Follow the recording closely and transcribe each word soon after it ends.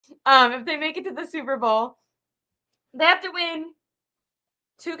If they make it to the Super Bowl, they have to win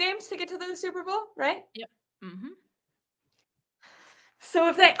 2 games to get to the Super Bowl, right? Yep. Mm-hmm. So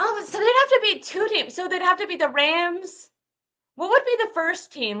if they so they'd have to be 2 teams. So they'd have to be the Rams. What would be the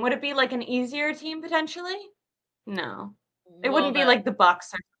first team? Would it be like an easier team potentially? No. It Well, wouldn't be like the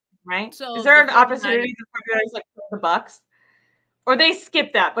Bucks or something, right? Is so there the an 49ers, opportunity for guys like the Bucks? Or they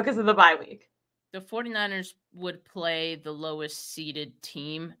skip that because of the bye week? the 49ers would play the lowest seeded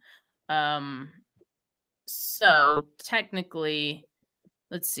team. So technically,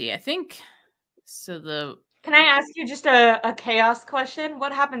 let's see. I think so the Can I ask you just a chaos question?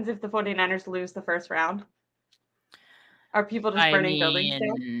 What happens if the 49ers lose the first round? Are people just I burning buildings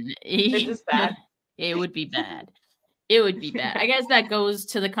down? mean, It's just bad. it would be bad. It would be bad. I guess that goes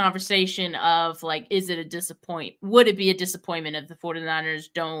to the conversation of like, is it a disappoint? Would it be a disappointment if the 49ers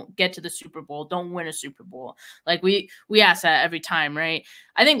don't get to the Super Bowl, don't win a Super Bowl? Like we ask that every time, right?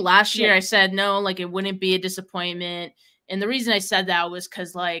 I think last year I said no, like it wouldn't be a disappointment. And the reason I said that was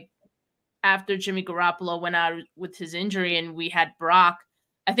because like after Jimmy Garoppolo went out with his injury and we had Brock,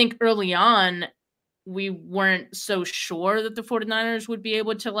 I think early on we weren't so sure that the 49ers would be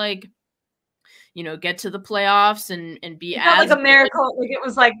able to like, get to the playoffs and be It felt as like a good. miracle. Like it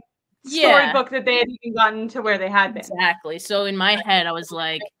was like storybook that they had even gotten to where they had been. Exactly. So in my head, I was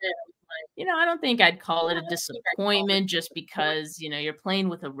like, I don't think I'd call it a disappointment just because, you're playing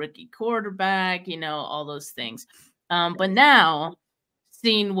with a rookie quarterback, all those things. But now,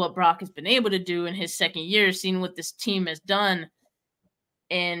 seeing what Brock has been able to do in his second year, seeing what this team has done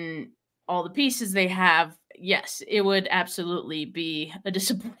and all the pieces they have, yes, it would absolutely be a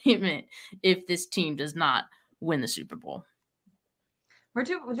disappointment if this team does not win the Super Bowl.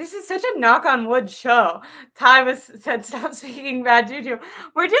 This is such a knock on wood show. Ty said stop speaking bad juju.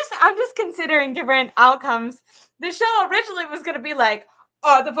 I'm just considering different outcomes. The show originally was gonna be like,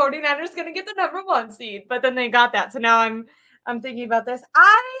 oh, the 49ers gonna get the #1 seed, but then they got that. So now I'm thinking about this.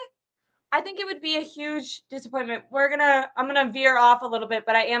 I think it would be a huge disappointment. I'm gonna veer off a little bit,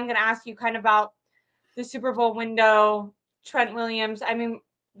 but I am gonna ask you kind of about the Super Bowl window, Trent Williams. I mean,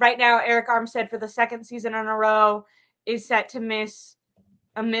 right now, Eric Armstead for the second season in a row is set to miss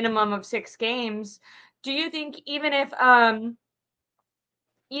a minimum of 6 games. Do you think even if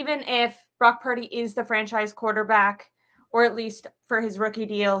Brock Purdy is the franchise quarterback, or at least for his rookie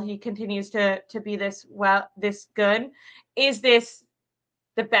deal, he continues to be this good, is this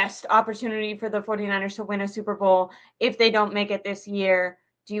the best opportunity for the 49ers to win a Super Bowl if they don't make it this year?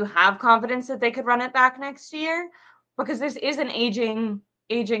 Do you have confidence that they could run it back next year? Because this is an aging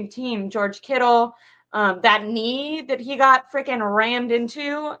team. George Kittle, that knee that he got freaking rammed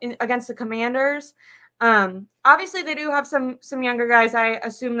into against the Commanders. Obviously, they do have some younger guys. I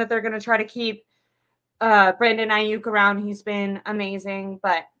assume that they're going to try to keep Brandon Ayuk around. He's been amazing.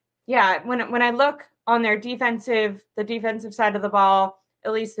 But yeah, when I look on their the defensive side of the ball,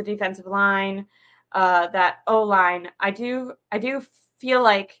 at least the defensive line, that O-line, I do feel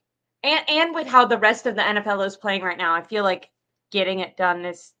like, and with how the rest of the NFL is playing right now, I feel like getting it done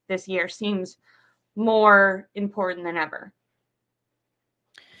this year seems more important than ever.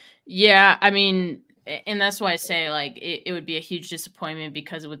 Yeah, I mean, and that's why I say like it would be a huge disappointment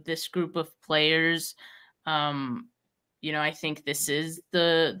because with this group of players, I think this is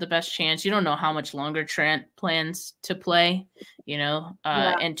the best chance. You don't know how much longer Trent plans to play, and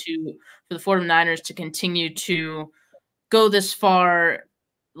for the 49ers to continue to go this far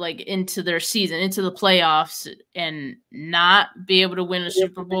like into their season, into the playoffs and not be able to win a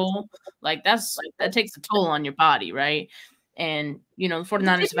Super Bowl, like that takes a toll on your body, right? And the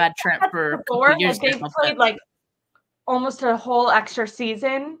 49ers have had Trent for a couple years. Like they've played like almost a whole extra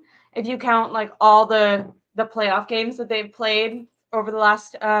season if you count like all the playoff games that they've played over the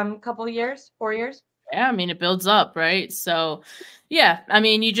last couple of years, 4 years. Yeah, I mean it builds up, right? So yeah, I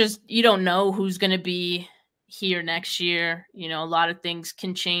mean you don't know who's going to be here next year. A lot of things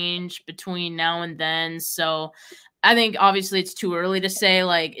can change between now and then. So I think obviously it's too early to say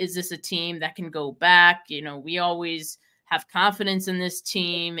like, is this a team that can go back? We always have confidence in this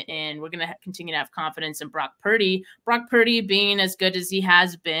team, and we're going to continue to have confidence in Brock Purdy. Brock Purdy being as good as he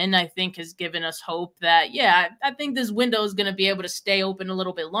has been, I think has given us hope that, yeah, I think this window is going to be able to stay open a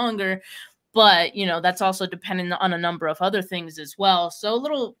little bit longer. But, that's also dependent on a number of other things as well. So a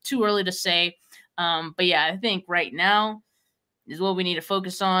little too early to say. But yeah, I think right now is what we need to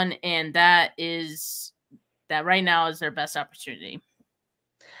focus on. And that right now is their best opportunity.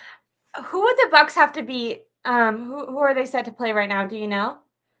 Who would the Bucks have to be? Who are they set to play right now? Do you know?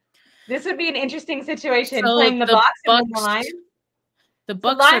 This would be an interesting situation, so playing the Bucks and the Lions. The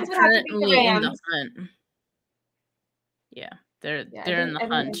Bucks are currently in the hunt. Yeah. They're in the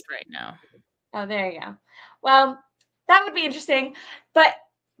hunt right now. Oh, there you go. Well, that would be interesting. But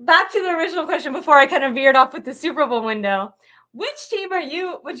back to the original question before I kind of veered off with the Super Bowl window. Which team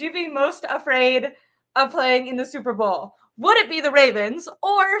would you be most afraid of playing in the Super Bowl? Would it be the Ravens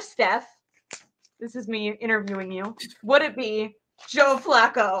or Steph? This is me interviewing you. Would it be Joe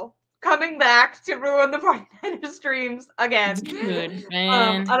Flacco coming back to ruin the 49ers dreams again? Good,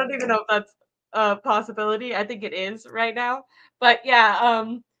 man. I don't even know if that's a possibility. I think it is right now. But yeah,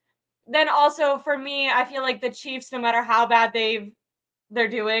 then also for me, I feel like the Chiefs, no matter how bad they're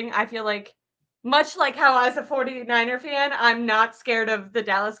doing, I feel like much like how as a 49er fan, I'm not scared of the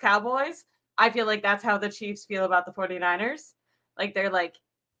Dallas Cowboys. I feel like that's how the Chiefs feel about the 49ers. Like they're like,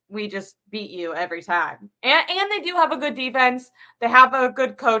 we just beat you every time. And they do have a good defense. They have a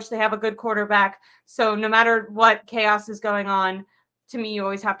good coach. They have a good quarterback. So no matter what chaos is going on, to me, you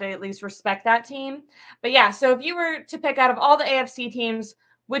always have to at least respect that team. But yeah, so if you were to pick out of all the AFC teams,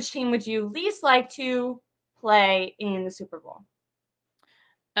 which team would you least like to play in the Super Bowl?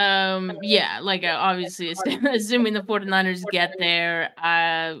 Yeah, like obviously assuming the 49ers get there,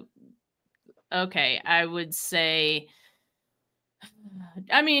 okay, I would say,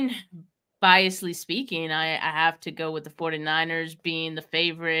 I mean, biasly speaking, I have to go with the 49ers being the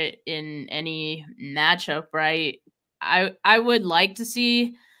favorite in any matchup, right? I would like to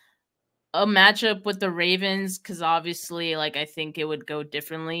see a matchup with the Ravens because obviously, like, I think it would go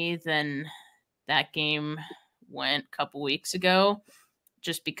differently than that game went a couple weeks ago,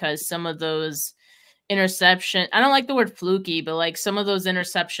 just because some of those interception, I don't like the word fluky, but like some of those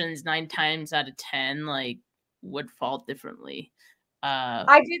interceptions 9 times out of 10 like would fall differently.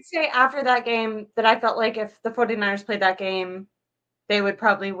 I did say after that game that I felt like if the 49ers played that game, they would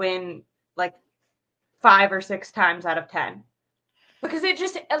probably win like 5 or 6 times out of 10. Because it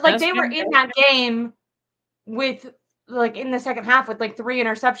just like they were in that game with like in the second half with like 3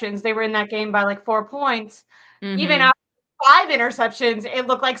 interceptions. They were in that game by like 4 points. Even after 5 interceptions, it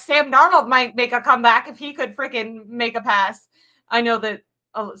looked like Sam Darnold might make a comeback if he could freaking make a pass. I know that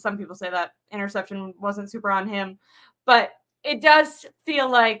some people say that interception wasn't super on him, but it does feel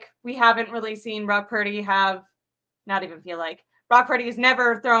like we haven't really seen Brock Purdy have, not even feel like, Brock Purdy has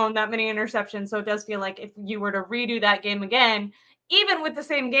never thrown that many interceptions. So it does feel like if you were to redo that game again, even with the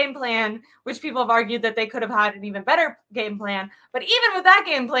same game plan, which people have argued that they could have had an even better game plan, but even with that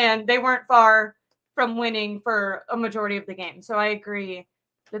game plan, they weren't far from winning for a majority of the game. So I agree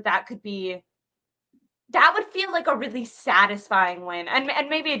that that would feel like a really satisfying win. And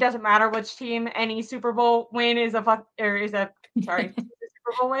maybe it doesn't matter which team, any Super Bowl win is a Super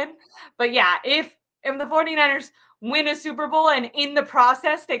Bowl win. But yeah, if the 49ers win a Super Bowl and in the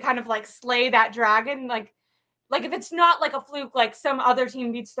process they kind of like slay that dragon, like if it's not like a fluke, like some other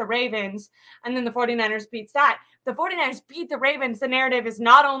team beats the Ravens and then the 49ers beats that, the 49ers beat the Ravens, the narrative is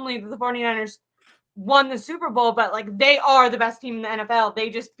not only that the 49ers won the Super Bowl, but like they are the best team in the NFL. They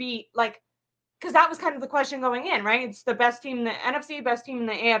just beat, like, because that was kind of the question going in, right? It's the best team in the NFC, best team in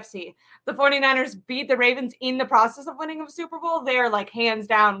the AFC. The 49ers beat the Ravens in the process of winning a Super Bowl. They're like hands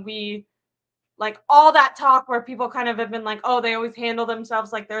down, like all that talk where people kind of have been like, oh, they always handle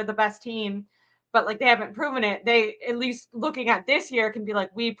themselves like they're the best team, but like they haven't proven it. They, at least looking at this year, can be like,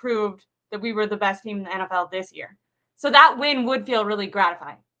 we proved that we were the best team in the NFL this year. So that win would feel really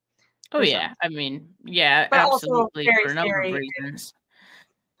gratifying. Oh yeah, sure. I mean, yeah, but absolutely, also very for a number of reasons.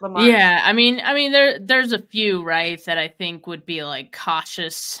 Lamar. Yeah, I mean, there's a few, right, that I think would be like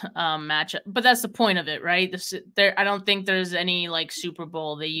cautious matchup, but that's the point of it, right? I don't think there's any like Super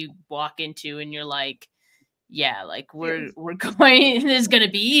Bowl that you walk into and you're like, yeah, like we're going, it's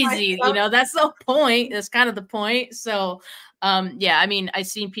gonna be easy, you know. That's the point. That's kind of the point. So, yeah, I mean, I've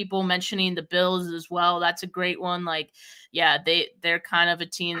seen people mentioning the Bills as well. That's a great one. Like, yeah, they're kind of a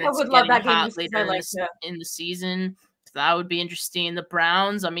team that's getting hot later in the season. So that would be interesting. The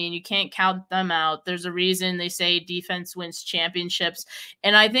Browns, I mean, you can't count them out. There's a reason they say defense wins championships,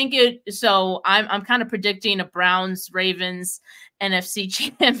 and I think so I'm kind of predicting a Browns-Ravens NFC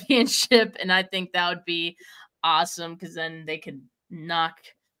championship, and I think that would be awesome because then they could knock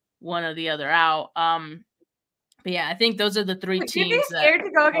one or the other out. But yeah, I think those are the 3 teams. Would you be scared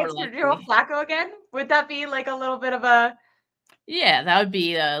to go against Joe Flacco again? Would that be like a little bit of a? Yeah, that would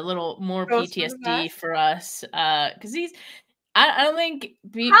be a little more PTSD for us. Because I don't think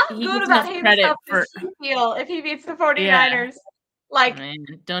he gets enough credit for. Feel if he beats the 49ers, yeah. Like, man,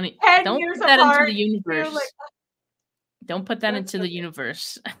 don't years put that apart, into the universe. Like, don't put that into the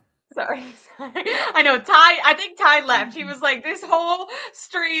universe. Sorry. I know I think Ty left. He was like, this whole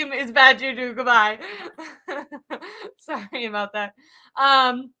stream is bad juju. Goodbye. Sorry about that.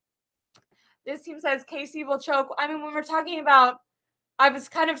 this team says KC will choke. I mean, when we're talking about, I was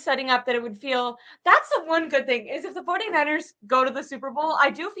kind of setting up that it would feel, that's the one good thing is if the 49ers go to the Super Bowl, I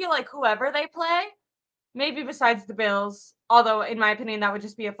do feel like whoever they play, maybe besides the Bills, although in my opinion, that would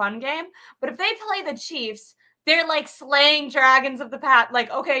just be a fun game. But if they play the Chiefs, they're like slaying dragons of the pack. Like,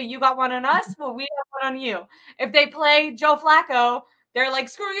 okay, you got one on us, well, we have one on you. If they play Joe Flacco, they're like,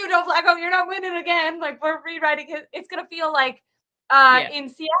 screw you, Joe Flacco, you're not winning again. Like, we're rewriting it. It's going to feel like in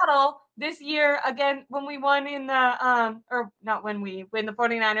Seattle this year, again, when we won in the, or not when the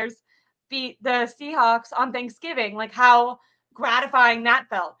 49ers beat the Seahawks on Thanksgiving, like how gratifying that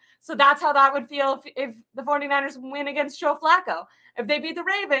felt. So that's how that would feel if the 49ers win against Joe Flacco. If they beat the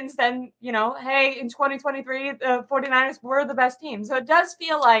Ravens, then, hey, in 2023, the 49ers were the best team. So it does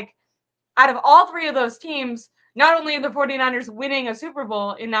feel like out of all three of those teams, not only are the 49ers winning a Super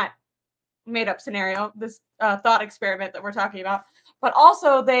Bowl in that made-up scenario, this thought experiment that we're talking about, but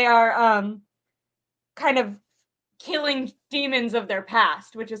also they are kind of killing demons of their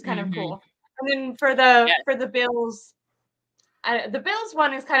past, which is kind of cool. And then for the Bills, the Bills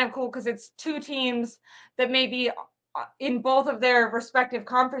one is kind of cool because it's two teams that maybe in both of their respective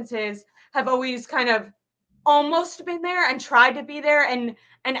conferences have always kind of almost been there and tried to be there and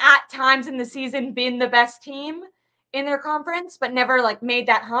at times in the season been the best team in their conference, but never like made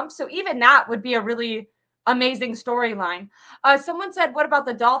that hump. So even that would be a really amazing storyline. Someone said, what about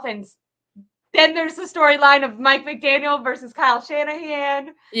the Dolphins? Then there's the storyline of Mike McDaniel versus Kyle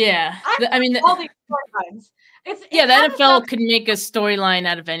Shanahan. Yeah. I mean, all these storylines. The NFL could make a storyline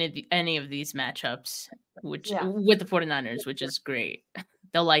out of any of these matchups, which with the 49ers, which is great.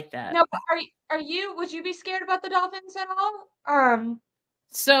 They'll like that. No, but would you be scared about the Dolphins at all?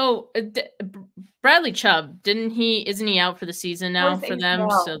 So Bradley Chubb, isn't he out for the season now for them?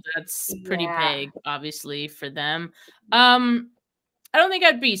 So that's pretty big, obviously, for them. I don't think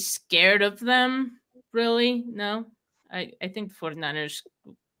I'd be scared of them, really. No. I think the 49ers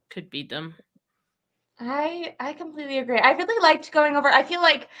could beat them. I completely agree. I really liked going over. I feel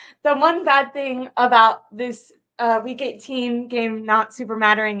like the one bad thing about this Week 18 game not super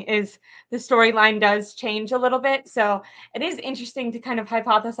mattering is the storyline does change a little bit. So it is interesting to kind of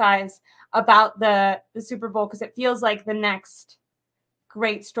hypothesize about the Super Bowl because it feels like the next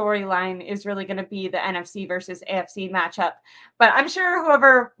great storyline is really going to be the NFC versus AFC matchup. But I'm sure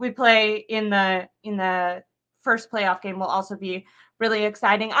whoever we play in the first playoff game will also be really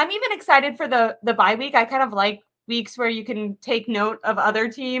exciting. I'm even excited for the bye week. I kind of like weeks where you can take note of other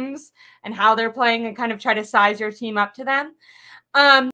teams and how they're playing and kind of try to size your team up to them.